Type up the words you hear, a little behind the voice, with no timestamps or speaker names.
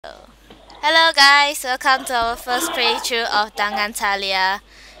Hello guys, welcome to our first playthrough of Dangantalia.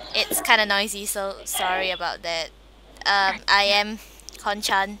 It's kinda noisy, so sorry about that. I am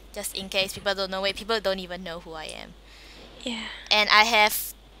Kon-chan, just in case people don't know. Wait, people don't even know who I am. Yeah. And I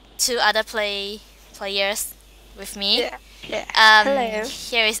have two other players with me. Yeah. Hello.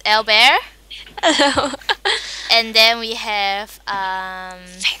 Here is Albear, Hello. and then we have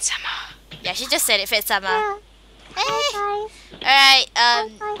Saint Summer. yeah, she just said it, Fit Sama. Yeah. Hey. Hi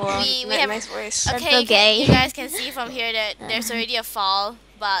Alright, Wow, we have nice voice. okay, okay. you guys can see from here that there's already a fall,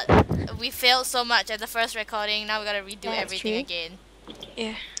 but we failed so much at the first recording. Now we gotta redo That's everything true. again,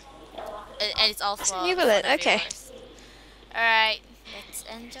 Yeah. and it's all for Enable it, the okay. viewers. All right, let's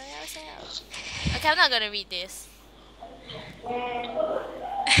enjoy ourselves. Okay, I'm not gonna read this.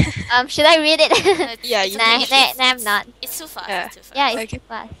 Should I read it? It's, Yeah, it's you okay. can. Nah, I'm not. It's too fast. Yeah. It's too fast. Yeah, it's Okay. too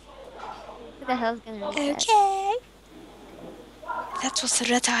fast. Who the hell's gonna read that? Okay. That was the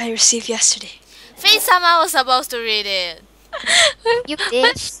letter I received yesterday. Fate Sama was supposed to read it. You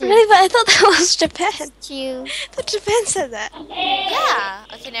bitch. Really? But I thought that was Japan. You. I thought Japan said that. Yeah.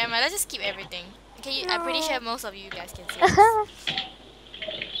 Okay, never mind. Let's just keep everything. Okay, I'm pretty sure most of you guys can see this.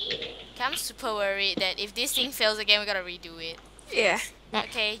 Okay, I'm super worried that if this thing fails again, we gotta redo it. Yeah.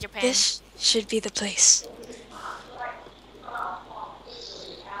 Okay, Japan. This should be the place.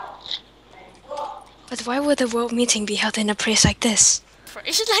 But why would the world meeting be held in a place like this?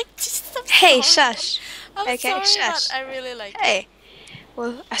 It's like just some Hey, song. shush. I'm Okay, sorry, shush. but I really like it. Hey.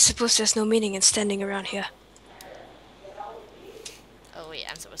 Well, I suppose there's no meaning in standing around here. Oh wait,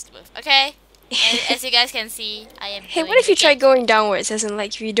 I'm supposed to move. Okay. As you guys can see, I am. Hey, doing what if you try it. going downwards, as in,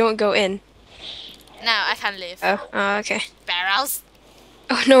 like, if you don't go in? No, I can't live. Oh, okay. Barrels.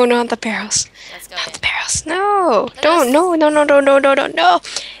 Oh, no, not the barrels. Let's go. Not In. the barrels. No! at Don't, us. no!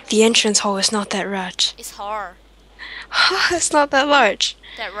 The entrance hall is not that large. It's horror. It's not that large.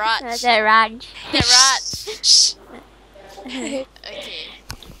 That rot. The Raj. That rot. Shh. Hey, Okay.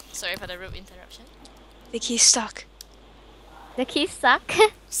 Sorry for the rude interruption. the key's stuck. The keys suck.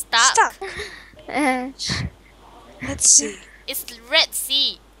 Stop. Stuck. Let's Let's see. It's Red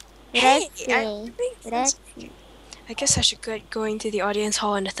Sea. Hey, see. I think Let's I guess I should get going to the audience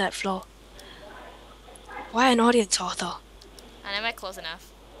hall on the third floor. Why an audience hall, though? And am I close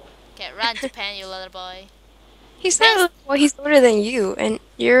enough? Okay, run, Japan, you little boy. He's not. Well, he's older than you, and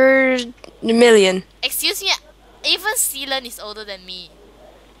you're a million. Excuse me. Even Sealand is older than me.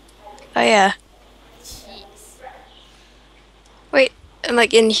 Oh yeah. Jeez. Wait,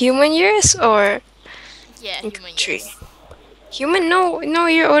 like in human years or Yeah, in human country? years. Human? No,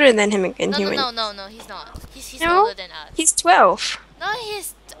 you're older than him in No, human. no, he's not. He's No? older than us. He's 12. No,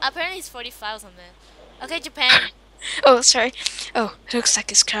 apparently he's 45 or something. Okay, Japan. Oh, sorry. Oh, it looks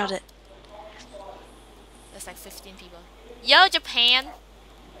like it's crowded. There's like 15 people. Yo, Japan.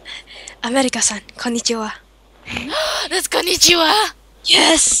 America-san, konnichiwa. That's konnichiwa.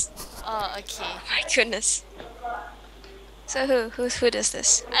 Yes. Oh, okay. My goodness. So who does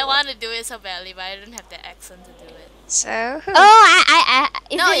this? I want to do it so badly, but I don't have the accent to do it. So who? Oh,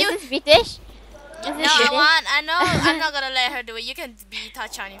 is No, it, you- is this British? Is No, it British? I know. I'm not gonna let her do it. You can be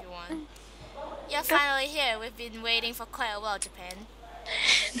Tachan if you want. You're finally here. We've been waiting for quite a while, Japan.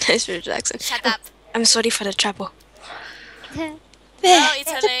 Nice British accent. Shut Oh, up. I'm sorry for the trouble. No,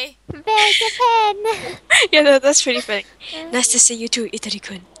 Italy. Very Japan. Yeah, no, that's pretty funny. Nice to see you too,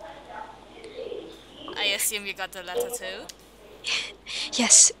 Itari-kun. I assume you got the letter too.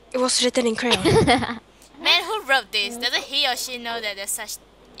 Yes, it was written in crayon. Man, who wrote this? Doesn't he or she know that there's such?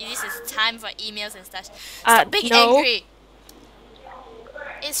 This is time for emails and such. Uh, Stop being no. angry.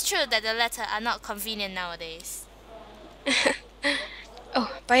 It's true that the letters are not convenient nowadays. Oh,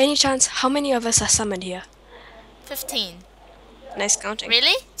 by any chance, how many of us are summoned here? 15. Nice counting.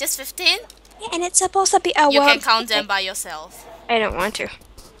 Really? Just 15? Yeah, and it's supposed to be a You world. can count them by yourself. I don't want to.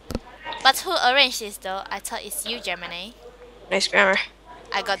 But who arranged this though? I thought it's you, Germany. Nice grammar.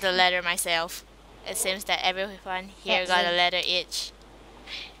 I got the letter myself. It seems that everyone here That's got a it. letter each.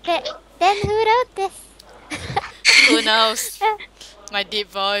 Then who wrote this? Who knows? My deep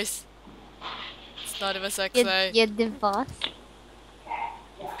voice. It's not even sexy. You're the boss.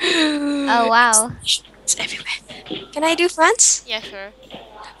 Oh wow. It's everywhere. Can I do France? Yeah, sure.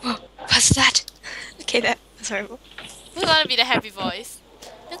 Whoa, what's that? Okay, that was horrible. Who's gonna be the happy voice?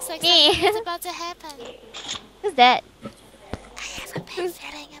 Looks like Me. something's about to happen. Who's that? I have a bad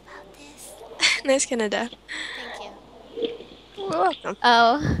feeling about this. Nice Canada. Thank you. You're welcome.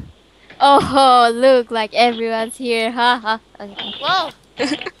 Oh. Oh, look, like everyone's here. Haha. Okay. Whoa!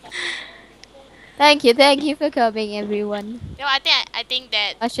 Thank you for coming, everyone. No, I think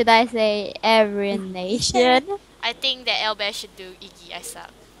that Or should I say, every nation? I think that Albear should do Iggy. I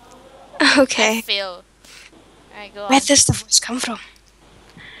suck. I Okay. feel. Alright, go Where on. does the voice come from?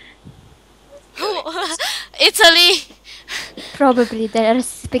 Italy! Probably they're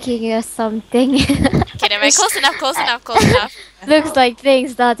speaking of something. Okay, never mind. Close enough, close enough, close enough. Looks like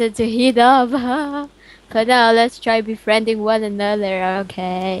things started to heat up. But now let's try befriending one another,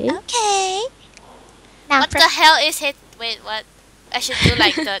 okay? Okay. Now, What the hell is he? Wait, what? I should do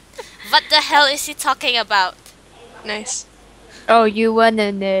like that. What the hell is he talking about? Nice. oh, you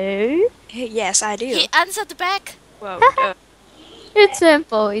wanna know? Yes, I do. He answered back. Well, It's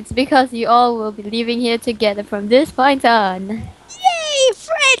simple. It's because you all will be living here together from this point on. yay,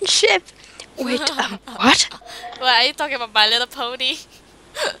 friendship! Wait, what? What are you talking about? My Little Pony?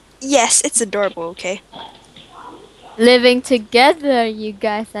 Yes, it's adorable, okay? Living together, you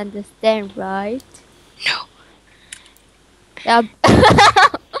guys understand, right? No. Yeah.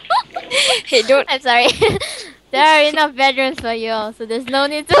 Hey, don't. I'm sorry. There are enough bedrooms for you all, so there's no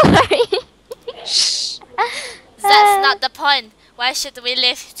need to worry. Shh. That's not the point. Why should we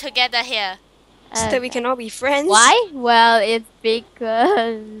live together here? So that we can all be friends. Why? Well, it's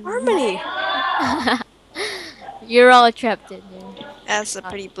because Harmony. you're all trapped in there. That's a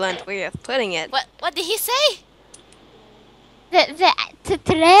pretty blunt way of putting it. What did he say? The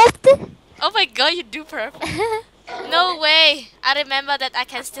trapped? Oh my god, you do perfect. No way. I remember that I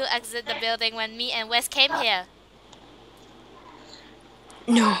can still exit the building when me and Wes came here.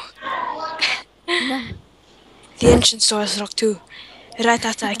 No. No. The entrance door is locked too. Right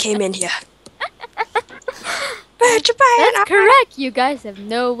after I came in here. But Japan, That's correct. You guys have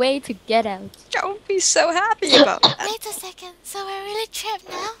no way to get out. don't be so happy about that. Wait a second. So we're really trapped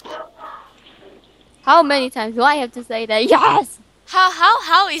now? How many times do I have to say that? Yes!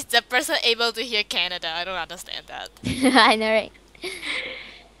 How is the person able to hear Canada? I don't understand that. I know, right?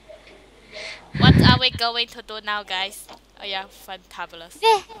 What are we going to do now, guys? Oh yeah, fantabulous.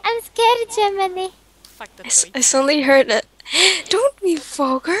 I'm scared, Germany. Fuck the I toy. suddenly heard it. Don't be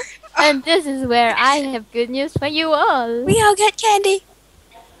vulgar. And this is where I have good news for you all. We all get candy.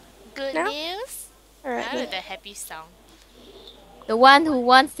 Good No? news? Alright. Now with the happy sound. The one who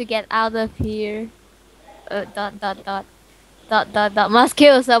wants to get out of here. Dot dot dot. Dot dot dot must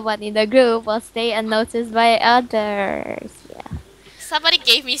kill someone in the group or stay unnoticed by others. Yeah. Somebody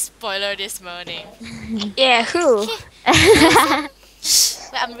gave me spoiler this morning. Yeah, who? Wait,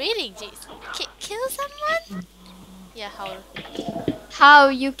 I'm reading, jeez. Kill someone? Yeah, how? How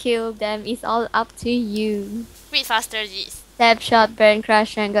you kill them is all up to you. Read faster, jeez. Stab, shot, burn,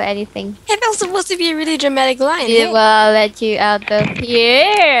 crush, strangle, anything. Hey, that was supposed to be a really dramatic line. It will let you out of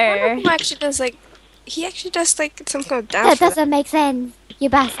here. He actually does like, he actually does like some kind of That dance. for doesn't make sense, you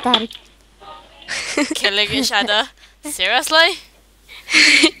bastard. Killing each other? Seriously?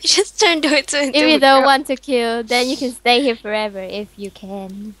 You just turned it into If you a don't girl. want to kill, then you can stay here forever if you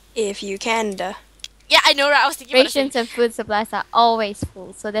can. If you can, duh. Yeah, I know, right? I was thinking about the same. Rations and food supplies are always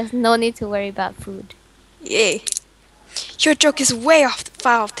full, so there's no need to worry about food. Yay. Your joke is way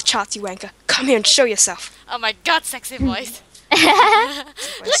far off the charts, you wanker. Come here and show yourself. Oh my god, sexy voice.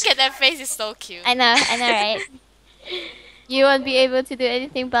 Look at that face, it's so cute. I know, right? You won't be able to do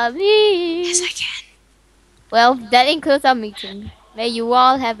anything but leave. Yes, I can. Well, that includes our meeting. May you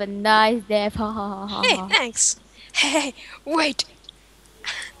all have a nice day. Hey, thanks. Hey, wait.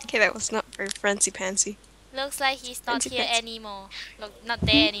 Okay, that was not very fancy-pantsy. Looks like he's not Fancy here pants. anymore. Look, not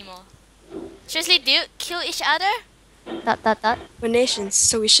there anymore. Seriously, do you kill each other? Dot dot dot. We're nations,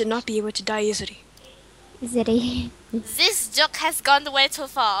 so we should not be able to die easily. Zitty. This joke has gone way too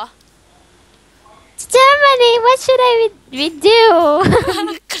far. Germany, what should we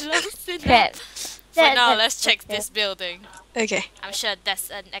do? Close enough. Crap. For That- now, that- let's check okay. this building. Okay. I'm sure there's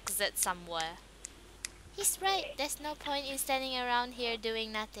an exit somewhere. He's right. There's no point in standing around here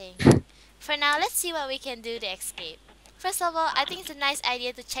doing nothing. For now, let's see what we can do to escape. First of all, I think it's a nice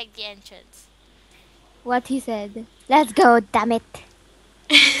idea to check the entrance. What he said. Let's go, damn it.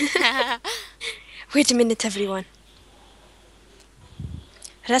 Wait a minute, everyone.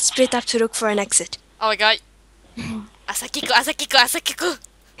 Let's split up to look for an exit. Oh my god. Asakiko, Asakiko, Asakiko.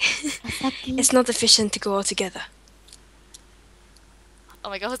 It's not efficient to go all together. Oh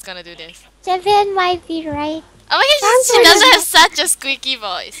my god, who's gonna do this? Japan might be right. Oh my god, she doesn't have such a squeaky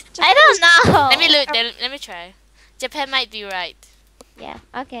voice. I don't know. Let me look. Let me try. Japan might be right. Yeah,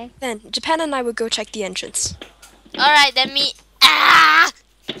 okay. Then, Japan and I will go check the entrance. All right, then me.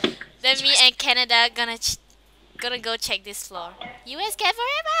 Then me and Canada gonna go check this floor. US can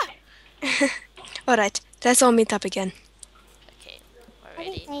forever. Alright, let's all meet up again. Okay, we're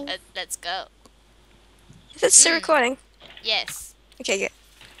ready. Okay. Let's go. Is it still recording? Yes. Okay, good.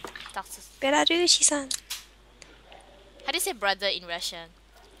 Talk to. Belarusi-san. How do you say brother in Russian?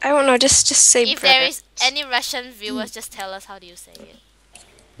 I don't know. Just say If brother. there is any Russian viewers, just tell us how do you say it.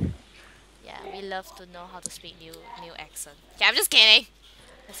 Yeah, we love to know how to speak new accent. Okay, I'm just kidding.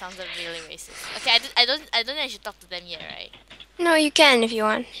 That sounded really racist. Okay, I don't think I should talk to them yet, right? No, you can if you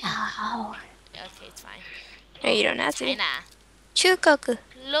want. Oh. Okay, it's fine. No, you don't have to. China. Chukoku.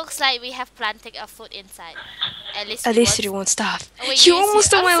 Looks like we have planted our food inside. At least It won't stop. Oh, wait, You yes, almost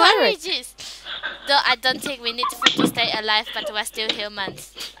stole my I'm sorry, library. jeez. Though I don't think we need food to stay alive, but we're still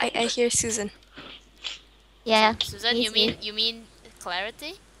humans. I hear Susan. Yeah. Susan, easy. you mean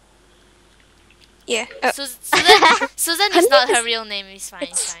Clarity? Yeah. Susan is not her real name. It's fine.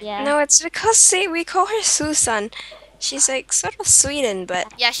 It's fine. Yeah. No, it's because we call her Susan. She's like sort of Sweden,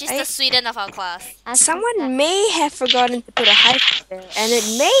 but Yeah, she's the Sweden of our class. someone may have forgotten to put a hyphen there, and it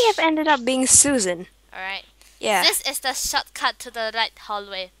may have ended up being Susan. Alright. Yeah, This is the shortcut to the right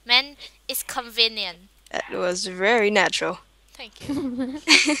hallway. Man, it's convenient. that was very natural. Thank you.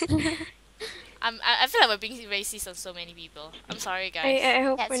 I feel like we're being racist on so many people. I'm sorry, guys. I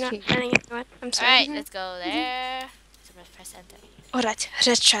hope That's we're not true. offending anyone. I'm sorry. Alright, let's go there. So press enter. Alright,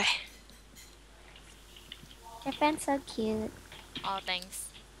 let's try. Your friend's so cute. Oh, thanks.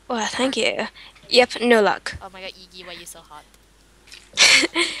 Well, thank you. Yep, no luck. Oh my god, Iggy, why are you so hot?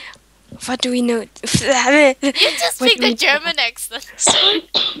 What do we know? You just What speak do we the German accent.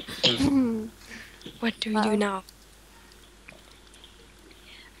 What do we do now?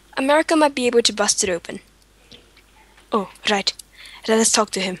 America might be able to bust it open. Oh, right. Let us talk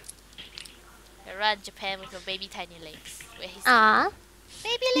to him. You run Japan with your baby tiny legs. Where he's Ah.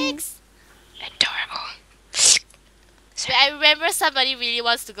 baby legs. Adorable. Wait, I remember somebody really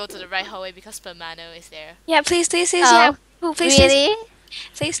wants to go to the right hallway because Permano is there. Yeah, please, Oh, yeah. Oh, please, really?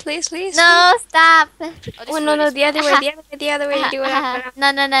 please. No, stop. Oh, this Oh, road no, is the other way, the other way. Do it.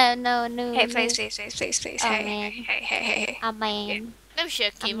 No. No. Hey, please. Oh, Hey, man. hey. Amen. I'm sure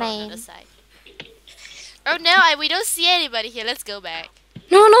it came from the other Amen. side. Oh no, we don't see anybody here. Let's go back.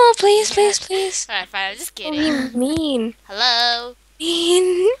 No, please. Alright, fine. I'm just Oh, kidding. you mean. Hello.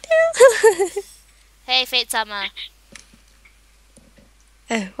 Mean. Hey, Fate-sama.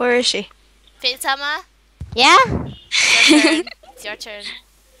 Oh, where is she? Fate-sama, Yeah? it's your turn. It's your turn.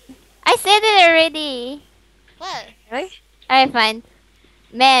 I said it already. What? Really? Alright, fine.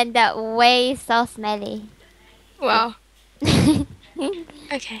 Man, that way so smelly. Wow.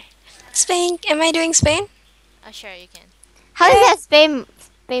 Okay. Spain. Am I doing Spain? Oh, sure, you can. How is that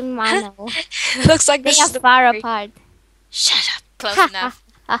Spain mano? Looks like They this are is the far apart. Shut up. Close enough.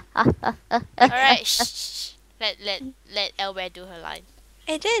 Alright, shh. Let Albear do her line.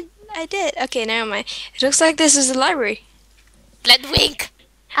 I did. Okay, never mind. It looks like this is the library. Let wink!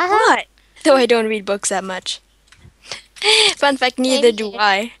 What? Though I don't read books that much. Fun fact, neither do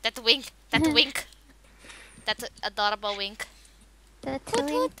I. That wink. That wink. That adorable wink.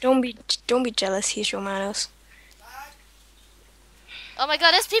 Don't be jealous, he's Romanos. Oh my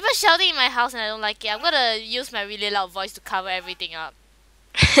god, there's people shouting in my house and I don't like it. I'm gonna use my really loud voice to cover everything up.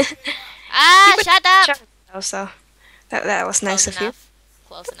 Shut up! Also, that was nice Close of you. enough.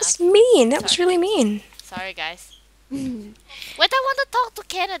 Close That's enough. mean. That was really mean. Sorry, guys. Wait, I want to talk to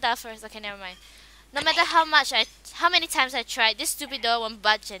Canada first. Okay, never mind. No matter how many times I tried, this stupid door won't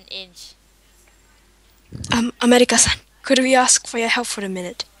budge an inch. America-san, could we ask for your help for a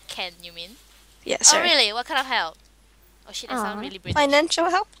minute? Can you mean? Yeah, Oh, sorry. really? What kind of help? Oh shit, that sounds really British. Financial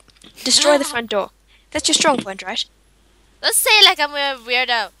help? Destroy the front door. That's your strong point, right? Let's say like I'm a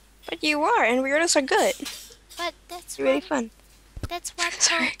weirdo. But you are, and weirdos are good. But that's It's really one. fun. That's one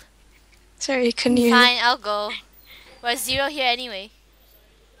Sorry. hope. Sorry, you couldn't hear. Fine, I'll go. We're zero here anyway.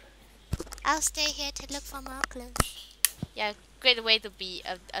 I'll stay here to look for more clues. Yeah, great way to be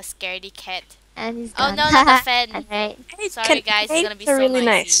a scaredy cat. And he's Oh gone. no, not the fan. Alright. Hey, Sorry, guys, it's gonna be Canadians are so really noisy.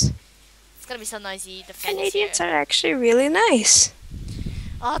 nice. It's gonna be so noisy. The fan is here. Canadians are actually really nice.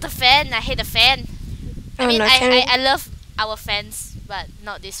 Oh, the fan! I hate the fan. I Oh mean, no, I love our fans, but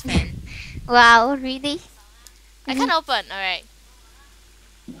not this fan. Wow, really? I can't open. All right.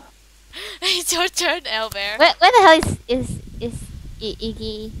 It's your turn, Albear. Where the hell is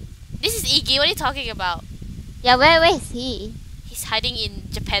Iggy? This is Iggy. What are you talking about? Yeah, where is he? He's hiding in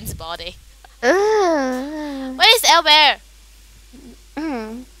Japan's body. Ugh. Where is Albear?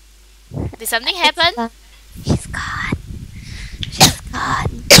 Mm. Did something happen? She's gone. She's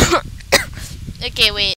gone. Okay, wait.